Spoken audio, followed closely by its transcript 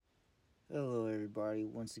Hello, everybody.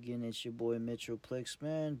 Once again, it's your boy Metroplex,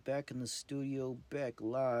 man. Back in the studio, back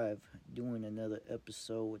live, doing another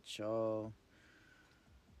episode with y'all.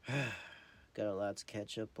 Got a lot to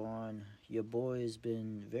catch up on. Your boy has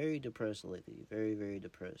been very depressed lately. Very, very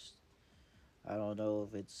depressed. I don't know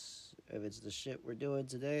if it's the shit we're doing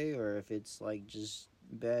today or if it's like just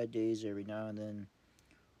bad days every now and then.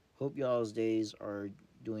 Hope y'all's days are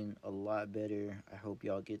doing a lot better. I hope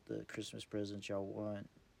y'all get the Christmas presents y'all want,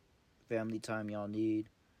 family time y'all need.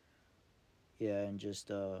 Yeah, and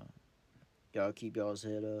just y'all keep y'all's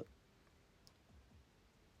head up.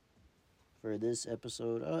 For this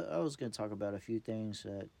episode, I was gonna talk about a few things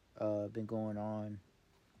that been going on.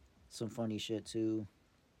 Some funny shit too.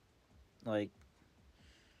 Like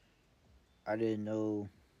I didn't know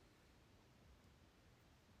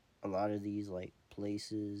a lot of these like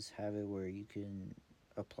places have it where you can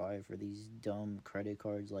apply for these dumb credit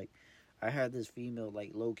cards. Like I had this female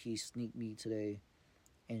like low key sneak me today,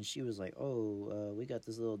 and she was like, "Oh, we got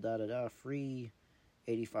this little da da da free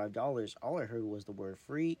 $85." All I heard was the word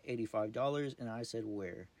free $85, and I said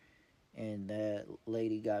where. And that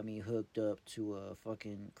lady got me hooked up to a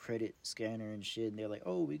fucking credit scanner and shit. And they're like,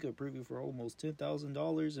 "Oh, we could approve you for almost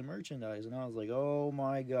 $10,000 in merchandise." And I was like, "Oh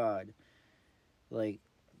my god!" Like,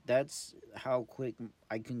 that's how quick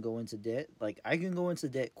I can go into debt. Like, I can go into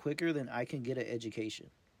debt quicker than I can get an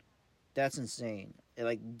education. That's insane.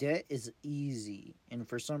 Like, debt is easy, and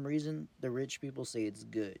for some reason, the rich people say it's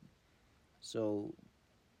good. So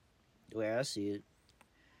the way I see it,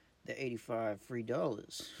 the 85 free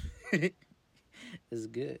dollars is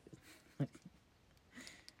good.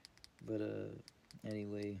 But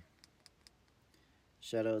anyway,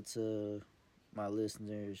 shout out to my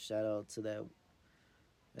listeners. Shout out to that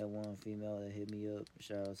one female that hit me up.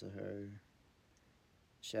 Shout out to her.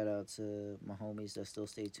 Shout out to my homies that still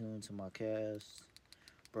stay tuned to my cast.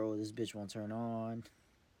 Bro, this bitch won't turn on.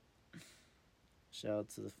 Shout out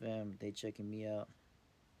to the fam. They checking me out.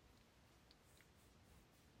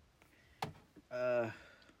 Uh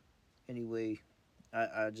anyway,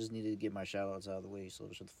 I just needed to get my shout outs out of the way, so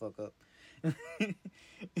shut the fuck up.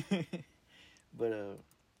 But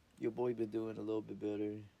your boy been doing a little bit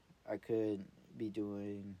better. I could be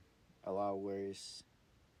doing a lot worse.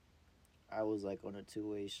 I was like on a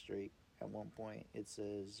two-way street at one point. It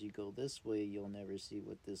says you go this way, you'll never see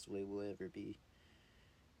what this way will ever be.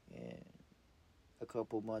 And a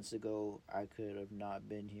couple months ago, I could have not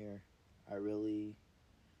been here. I really,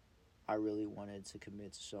 I really wanted to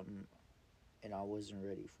commit to something, and I wasn't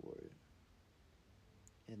ready for it.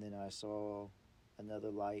 And then I saw another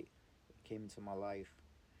light came into my life,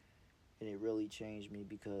 and it really changed me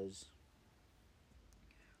because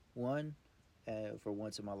one, for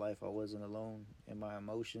once in my life, I wasn't alone in my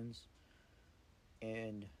emotions,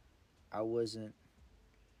 and I wasn't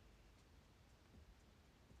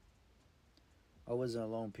I wasn't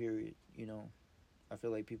alone. Period. I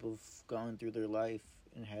feel like people have gone through their life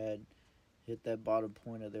and had hit that bottom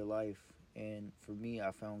point of their life, and for me,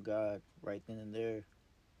 I found God right then and there.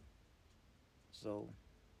 So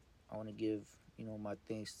I want to give my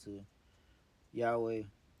thanks to Yahweh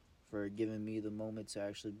for giving me the moment to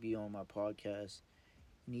actually be on my podcast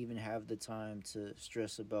and even have the time to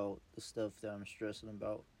stress about the stuff that I'm stressing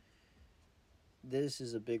about. This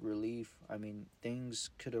is a big relief. I mean, things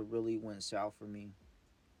could have really went south for me.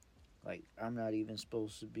 Like, I'm not even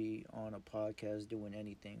supposed to be on a podcast doing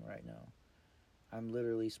anything right now. I'm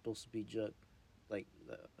literally supposed to be like,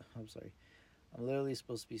 I'm sorry. I'm literally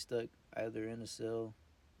supposed to be stuck either in a cell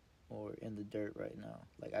or in the dirt right now.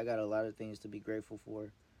 Like, I got a lot of things to be grateful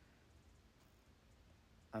for.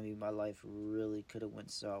 I mean, my life really could have went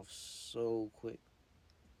south so quick.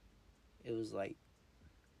 It was like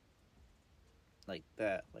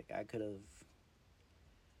that. Like, I could have,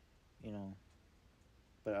 you know,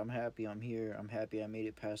 but I'm happy I'm here. I'm happy I made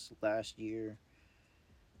it past last year.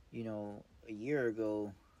 A year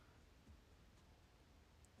ago,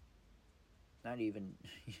 not even,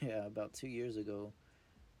 yeah, about 2 years ago,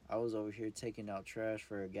 I was over here taking out trash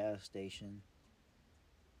for a gas station,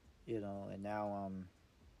 and now I'm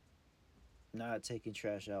not taking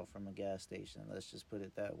trash out from a gas station. Let's just put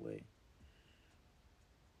it that way.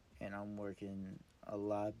 And I'm working a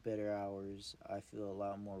lot better hours. I feel a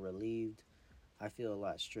lot more relieved. I feel a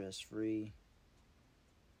lot stress free.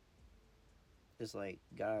 It's like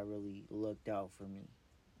God really looked out for me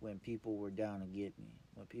when people were down to get me,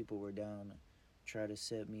 when people were down to try to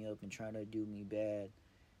set me up and try to do me bad.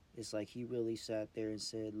 It's like He really sat there and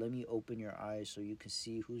said, "Let me open your eyes so you can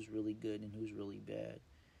see who's really good and who's really bad."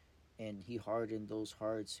 And He hardened those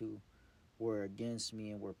hearts who were against me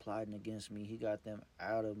and were plotting against me. He got them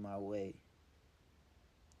out of my way.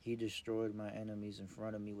 He destroyed my enemies in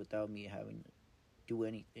front of me without me having to do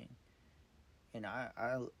anything. And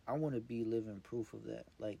I want to be living proof of that.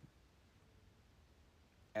 Like,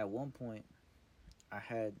 at one point, I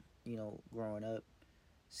had, growing up,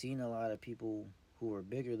 seen a lot of people who were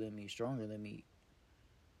bigger than me, stronger than me,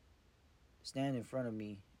 stand in front of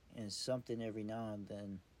me, and something every now and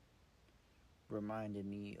then reminded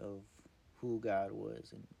me of who God was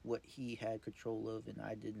and what He had control of, and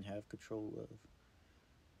I didn't have control of.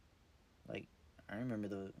 Like, I remember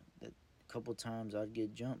the couple times I'd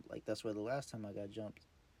get jumped. Like, that's why the last time I got jumped,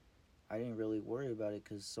 I didn't really worry about it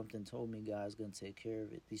because something told me God's going to take care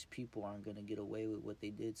of it. These people aren't going to get away with what they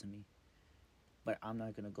did to me. But I'm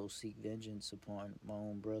not going to go seek vengeance upon my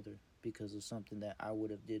own brother because of something that I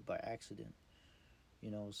would have did by accident.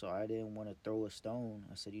 So I didn't want to throw a stone.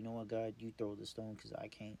 I said, you know what, God, you throw the stone because I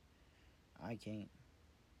can't. I can't.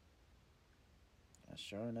 And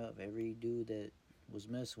sure enough, every dude that was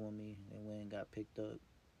messing with me, they went and got picked up.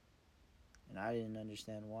 And I didn't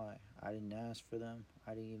understand why. I didn't ask for them.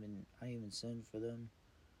 I didn't even send for them.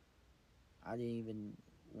 I didn't even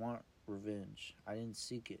want revenge. I didn't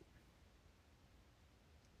seek it.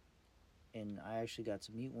 And I actually got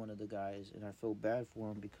to meet one of the guys, and I felt bad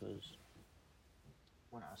for him because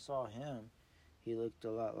when I saw him, he looked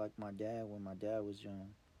a lot like my dad when my dad was young.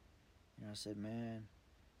 And I said, man,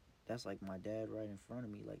 that's like my dad right in front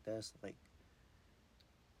of me. Like, that's like,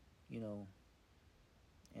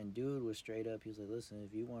 and dude was straight up. He was like, listen,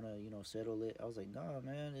 if you want to, settle it. I was like, nah,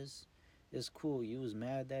 man, it's cool. You was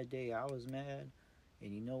mad that day. I was mad.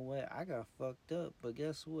 And you know what? I got fucked up. But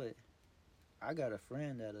guess what? I got a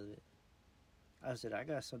friend out of it. I said, I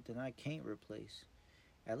got something I can't replace.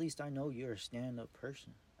 At least I know you're a stand-up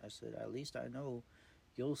person. I said, at least I know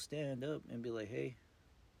you'll stand up and be like, hey,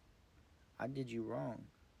 I did you wrong.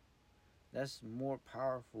 That's more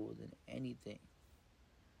powerful than anything.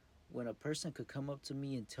 When a person could come up to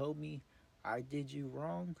me and tell me I did you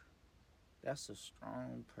wrong, that's a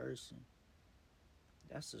strong person.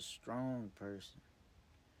 That's a strong person.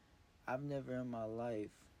 I've never in my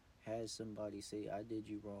life had somebody say I did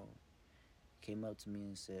you wrong. Came up to me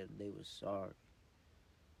and said they were sorry.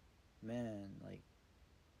 Man, like,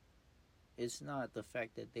 it's not the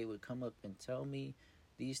fact that they would come up and tell me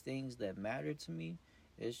these things that matter to me.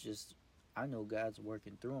 It's just, I know God's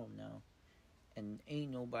working through them now. And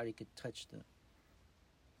ain't nobody could touch them.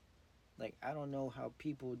 Like, I don't know how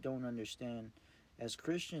people don't understand. As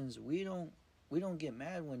Christians, we don't get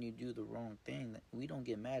mad when you do the wrong thing. We don't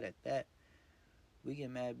get mad at that. We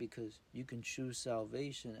get mad because you can choose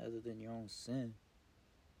salvation other than your own sin.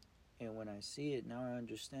 And when I see it, now I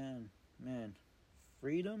understand, man,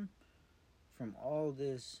 freedom from all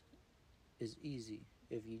this is easy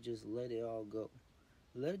if you just let it all go.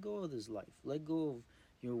 Let go of this life. Let go of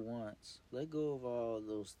your wants. Let go of all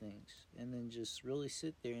those things. And then just really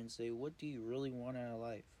sit there and say, what do you really want out of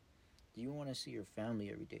life? Do you want to see your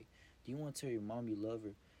family every day? Do you want to tell your mom you love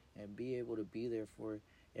her and be able to be there for her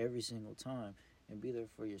every single time? And be there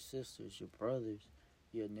for your sisters, your brothers,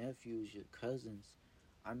 your nephews, your cousins.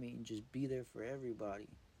 I mean, just be there for everybody.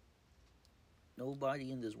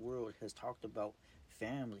 Nobody in this world has talked about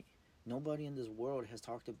family. Nobody in this world has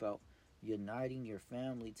talked about uniting your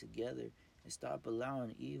family together and stop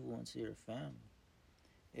allowing evil into your family.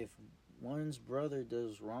 If one's brother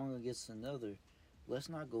does wrong against another, let's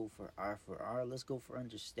not go for eye. Let's go for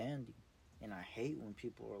understanding. And I hate when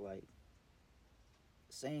people are like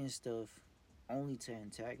saying stuff only to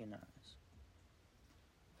antagonize.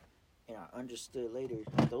 And I understood later,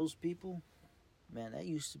 those people, man, that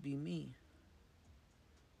used to be me.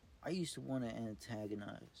 I used to want to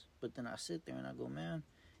antagonize. But then I sit there and I go, man,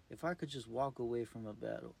 if I could just walk away from a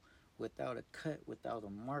battle without a cut, without a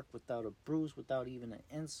mark, without a bruise, without even an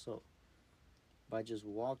insult, by just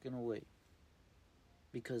walking away.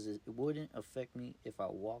 Because it wouldn't affect me if I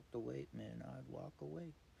walked away, man, I'd walk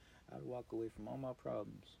away. I'd walk away from all my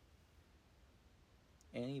problems.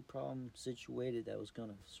 Any problem situated that was going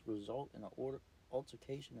to result in an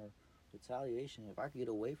altercation or retaliation, if I could get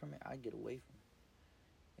away from it, I'd get away from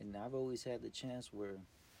it. And I've always had the chance where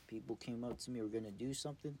people came up to me, were going to do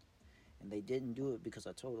something, and they didn't do it because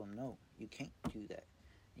I told them, no, you can't do that.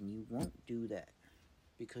 And you won't do that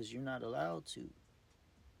because you're not allowed to.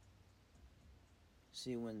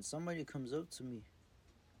 See, when somebody comes up to me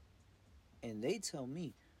and they tell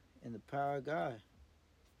me, in the power of God,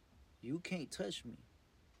 you can't touch me,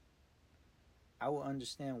 I will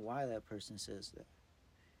understand why that person says that.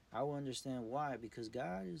 I will understand why, because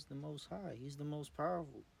God is the most high. He's the most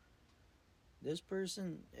powerful. This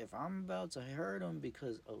person, if I'm about to hurt him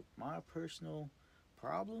because of my personal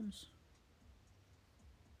problems,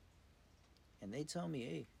 and they tell me,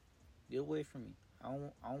 hey, get away from me. I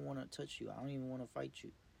don't want to touch you. I don't even want to fight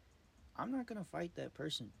you. I'm not going to fight that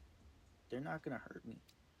person. They're not going to hurt me.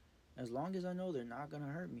 As long as I know they're not going to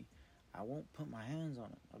hurt me, I won't put my hands on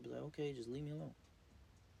them. I'll be like, okay, just leave me alone.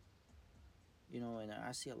 And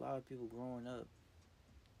I see a lot of people growing up.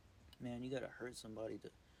 Man, you got to hurt somebody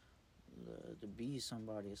to be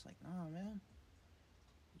somebody. It's like, nah, man.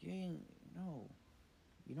 No.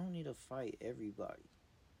 You don't need to fight everybody.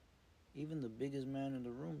 Even the biggest man in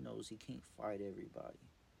the room knows he can't fight everybody.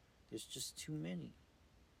 There's just too many.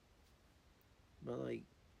 But like,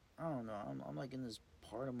 I don't know. I'm like in this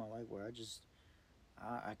part of my life where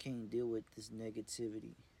I can't deal with this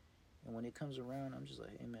negativity. And when it comes around, I'm just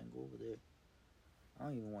like, hey man, go over there. I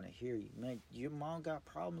don't even want to hear you. Man, your mom got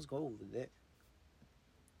problems, go over there.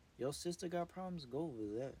 Your sister got problems, go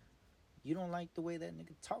over there. You don't like the way that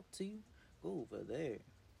nigga talk to you, go over there.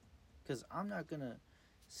 Because I'm not going to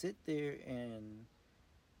sit there and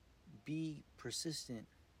be persistent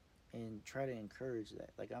and try to encourage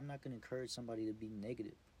that. Like, I'm not going to encourage somebody to be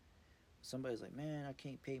negative. Somebody's like, man, I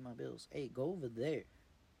can't pay my bills. Hey, go over there.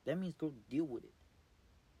 That means go deal with it.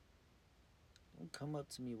 Don't come up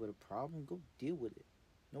to me with a problem. Go deal with it.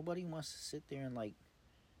 Nobody wants to sit there and, like,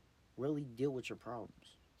 really deal with your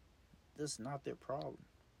problems. That's not their problem.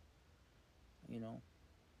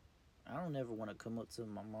 I don't ever want to come up to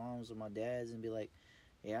my moms or my dads and be like,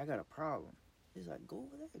 hey, I got a problem. It's like, go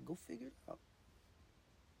over there. Go figure it out.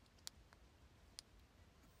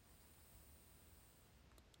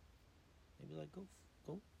 They be like, go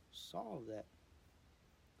solve that.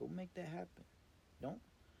 Go make that happen. Don't.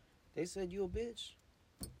 They said you a bitch.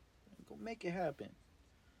 Go make it happen.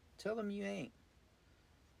 Tell them you ain't.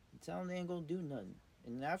 Tell them they ain't gonna do nothing.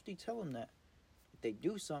 And after you tell them that, if they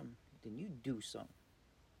do something, then you do something.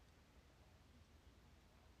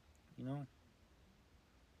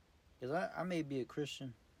 Because I may be a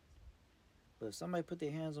Christian, but if somebody put their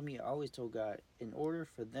hands on me, I always told God, in order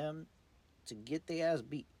for them to get their ass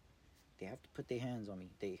beat, they have to put their hands on me.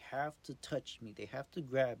 They have to touch me. They have to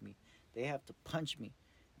grab me. They have to punch me.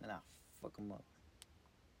 And I'll fuck them up.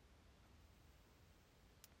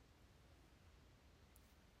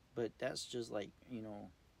 But that's just like,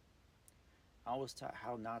 I was taught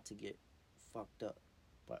how not to get fucked up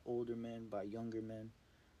by older men, by younger men.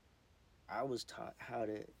 I was taught how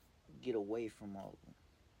to get away from all of them.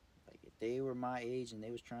 Like, if they were my age and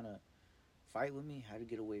they was trying to fight with me, how to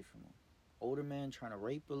get away from them. Older men trying to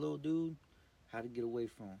rape a little dude, how to get away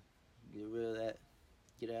from him. Get rid of that.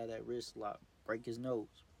 Get out of that wrist lock. Break his nose.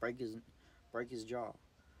 Break his jaw.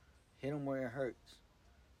 Hit him where it hurts.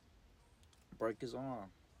 Break his arm.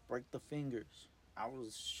 Break the fingers. I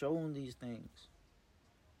was shown these things.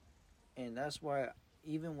 And that's why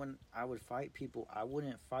even when I would fight people, I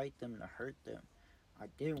wouldn't fight them to hurt them. I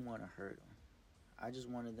didn't want to hurt them. I just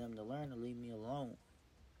wanted them to learn to leave me alone.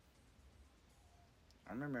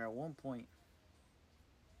 I remember at one point,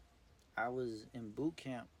 I was in boot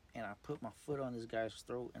camp and I put my foot on this guy's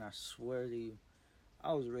throat, and I swear to you,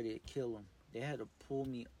 I was ready to kill him. They had to pull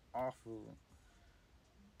me off of him.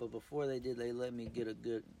 But before they did, they let me get a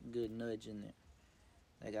good nudge in there.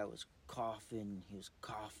 That guy was coughing, he was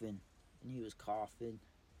coughing, and he was coughing.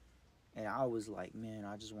 And I was like, man,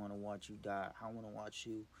 I just want to watch you die. I want to watch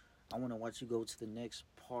you go to the next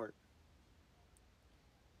part.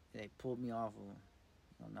 And they pulled me off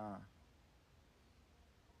of him. Nah.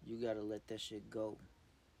 You got to let that shit go.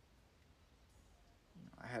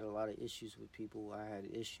 I had a lot of issues with people. I had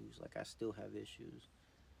issues. Like, I still have issues.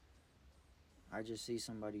 I just see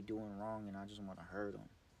somebody doing wrong and I just want to hurt them.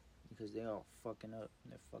 Because they all fucking up.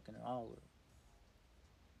 And they're fucking it all up.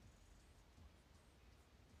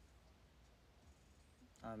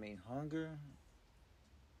 I mean, hunger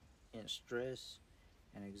and stress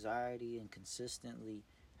and anxiety and consistently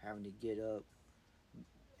having to get up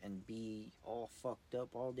and be all fucked up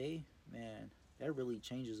all day, man, that really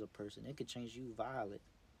changes a person. It could change you violent.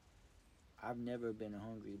 I've never been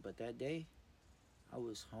hungry, but that day, I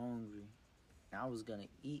was hungry. And I was gonna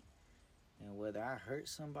eat. And whether I hurt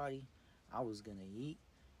somebody, I was gonna eat.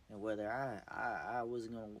 And whether I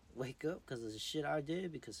wasn't gonna wake up because of the shit I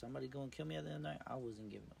did, because somebody gonna kill me at the end of the night, I wasn't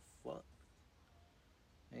giving a fuck.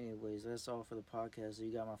 Anyways, that's all for the podcast. So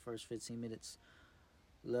you got my first 15 minutes.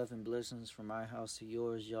 Love and blessings from my house to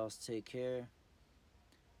yours. Y'all take care.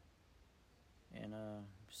 And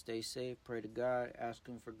stay safe. Pray to God. Ask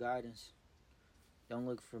Him for guidance. Don't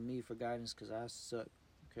look for me for guidance because I suck.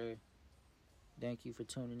 Okay? Thank you for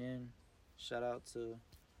tuning in. Shout out to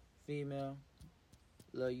female.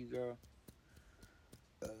 Love you, girl.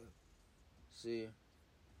 See ya.